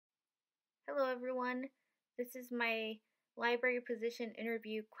Hello everyone, this is my library position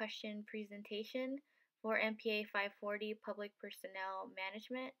interview question presentation for MPA 540 Public Personnel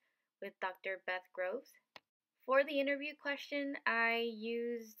Management with Dr. Beth Groves. For the interview question, I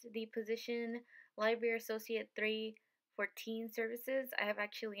used the position Library Associate 3 for Teen Services. I have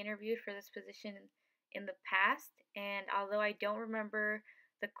actually interviewed for this position in the past, and although I don't remember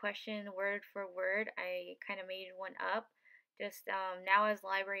the question word for word, I kind of made one up. Just now, as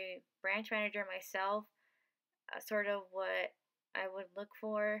library branch manager myself, sort of what I would look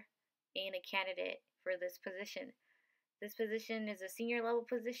for in a candidate for this position. This position is a senior level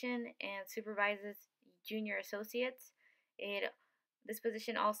position and supervises junior associates. This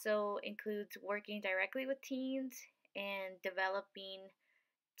position also includes working directly with teens and developing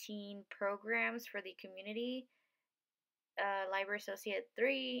teen programs for the community. Library Associate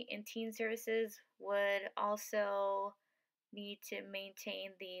 3 in Teen Services would also need to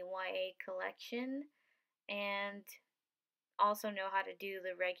maintain the YA collection and also know how to do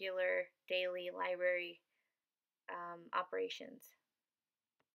the regular daily library operations.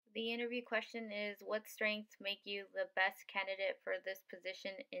 The interview question is, what strengths make you the best candidate for this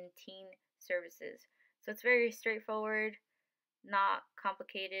position in teen services? So it's very straightforward, not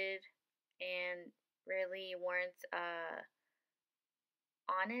complicated, and really warrants a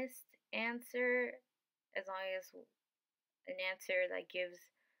honest answer, as long as an answer that gives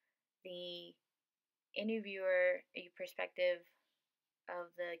the interviewer a perspective of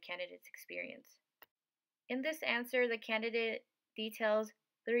the candidate's experience. In this answer, the candidate details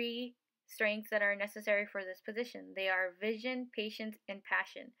 3 strengths that are necessary for this position. They are vision, patience, and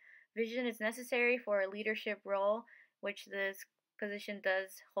passion. Vision is necessary for a leadership role, which this position does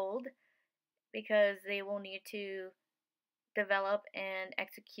hold, because they will need to develop and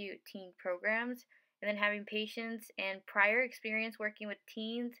execute teen programs. And then having patience and prior experience working with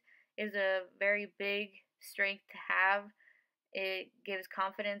teens is a very big strength to have. It gives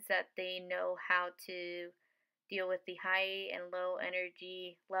confidence that they know how to deal with the high and low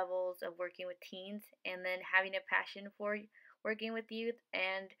energy levels of working with teens, and then having a passion for working with youth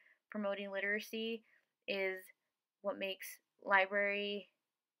and promoting literacy is what makes library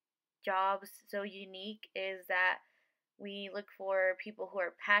jobs so unique, is that we look for people who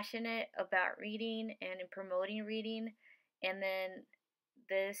are passionate about reading and in promoting reading, and then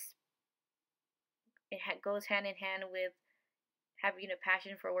this goes hand in hand with having a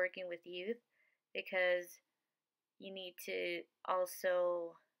passion for working with youth, because you need to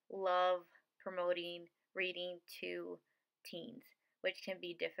also love promoting reading to teens, which can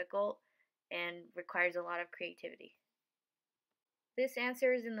be difficult and requires a lot of creativity. This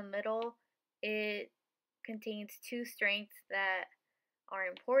answer is in the middle. It contains 2 strengths that are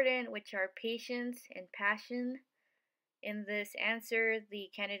important, which are patience and passion. In this answer, the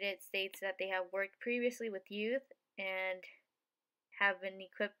candidate states that they have worked previously with youth and have been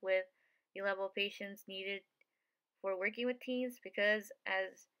equipped with the level of patience needed for working with teens, because,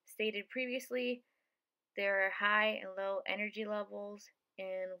 as stated previously, there are high and low energy levels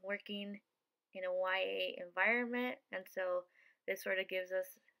in working in a YA environment, and so this sort of gives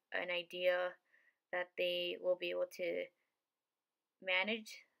us an idea that they will be able to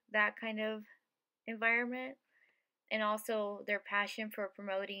manage that kind of environment. And also, their passion for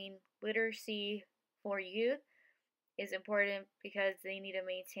promoting literacy for youth is important, because they need to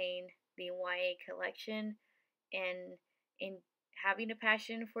maintain the YA collection, and in having a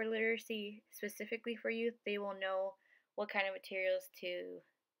passion for literacy specifically for youth, they will know what kind of materials to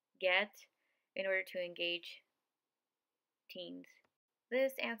get in order to engage teens.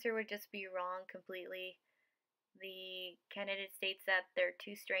 This answer would just be wrong completely. The candidate states that their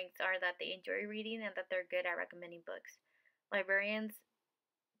 2 strengths are that they enjoy reading and that they're good at recommending books. Librarians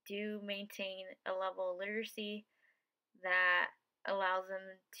do maintain a level of literacy that allows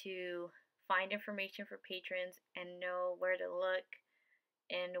them to find information for patrons and know where to look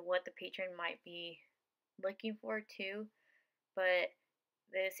and what the patron might be looking for too. But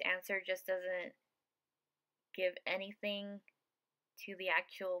this answer just doesn't give anything to the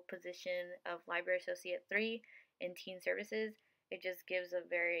actual position of Library Associate 3 in Teen Services. It just gives a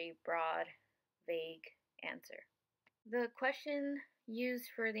very broad, vague answer. The question used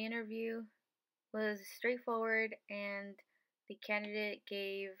for the interview was straightforward, and the candidate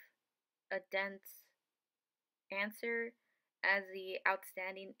gave a dense answer as the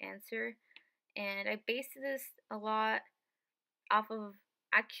outstanding answer. And I based this a lot off of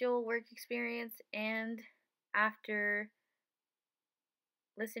actual work experience and after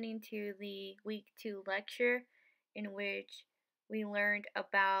listening to the week 2 lecture, in which we learned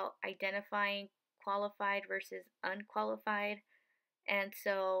about identifying qualified versus unqualified. And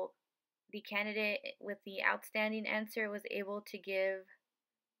so the candidate with the outstanding answer was able to give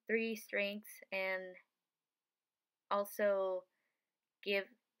three strengths and also give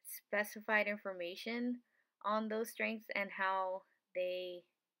specified information on those strengths and how they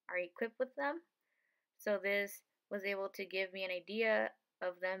are equipped with them. So this was able to give me an idea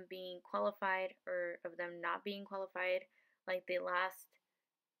of them being qualified or of them not being qualified, like the last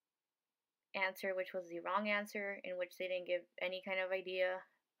answer, which was the wrong answer, in which they didn't give any kind of idea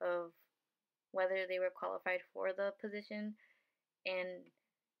of whether they were qualified for the position. And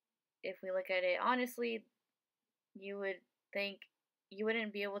if we look at it honestly, you would think you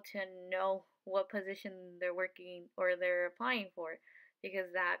wouldn't be able to know what position they're working or they're applying for because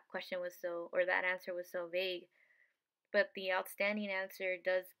that question was so, or that answer was so vague. But the outstanding answer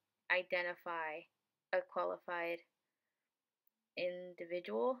does identify a qualified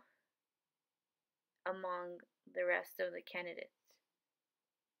individual among the rest of the candidates.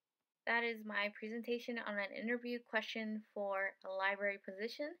 That is my presentation on an interview question for a library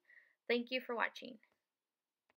position. Thank you for watching.